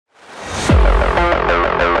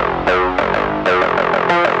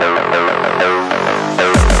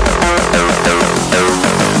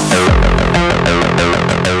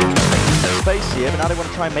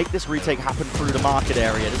try and make this retake happen through the market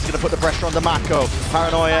area. This is going to put the pressure on the Mako.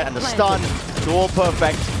 Paranoia and the stun, do all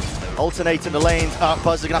perfect. Alternating the lanes.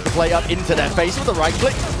 Buzz is going to have to play up into their face with the right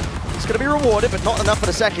click. It's going to be rewarded, but not enough for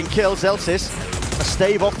the second kill. Zelsis, a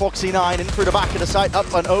stave off Foxy9 in through the back of the site,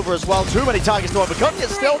 up and over as well. Too many targets to overcome, yet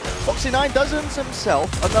still Foxy9 does himself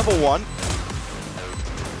another one.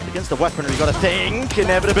 Against the weaponry, you got to think.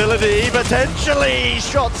 Inevitability, potentially.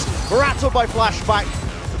 Shots rattled by flashback.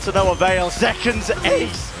 To no avail. Seconds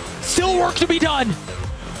ace. Still work to be done.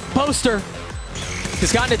 Poster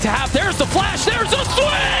has gotten it to half. There's the flash. There's the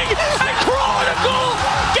swing. And Chronicle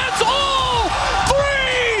gets all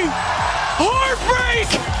three. Heartbreak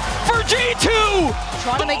for G2.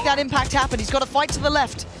 Trying to make that impact happen. He's got to fight to the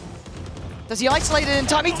left. Does he isolate it in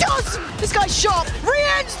time? He does! This guy's sharp.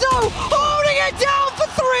 Rienzo holding it down for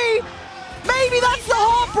three. Maybe that's the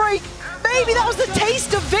heartbreak. Maybe that was the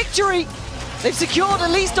taste of victory. They've secured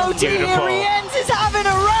at least OT here. Rienz is having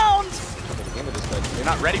a round. They're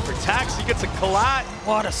not ready for tax. He gets a collat.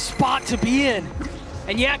 What a spot to be in.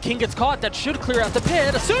 And yeah, King gets caught. That should clear out the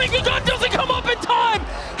pit. Assuming the gun doesn't come up in time.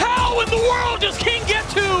 How in the world does King get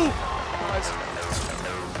to?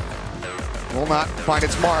 Will not find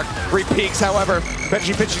its mark. 3 peaks, however.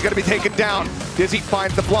 Benji Pitch is going to be taken down. Dizzy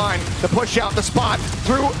finds the blind, the push out, the spot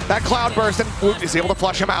through that cloud burst, and Woot is able to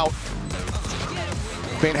flush him out.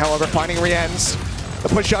 Bane, however, finding Rienz. The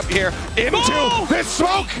push up here into this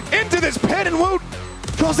smoke, into this pit, and Woot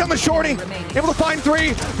draws down the shorty. Able to find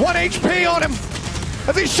 3, 1 HP on him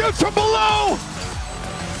as he shoots from below.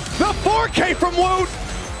 The 4K from Woot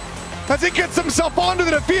as he gets himself onto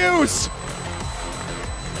the defuse.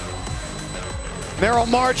 Narrow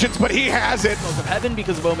margins, but he has it. Of heaven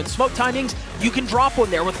because of moment smoke timings. You can drop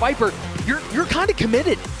one there with Viper. You're kind of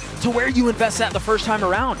committed to where you invest that the first time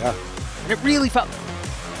around. Yeah. And it really felt.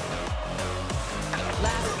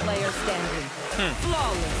 Last player standing.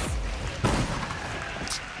 Flawless.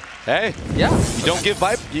 Hey. Yeah. You don't give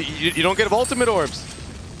you don't get ultimate orbs.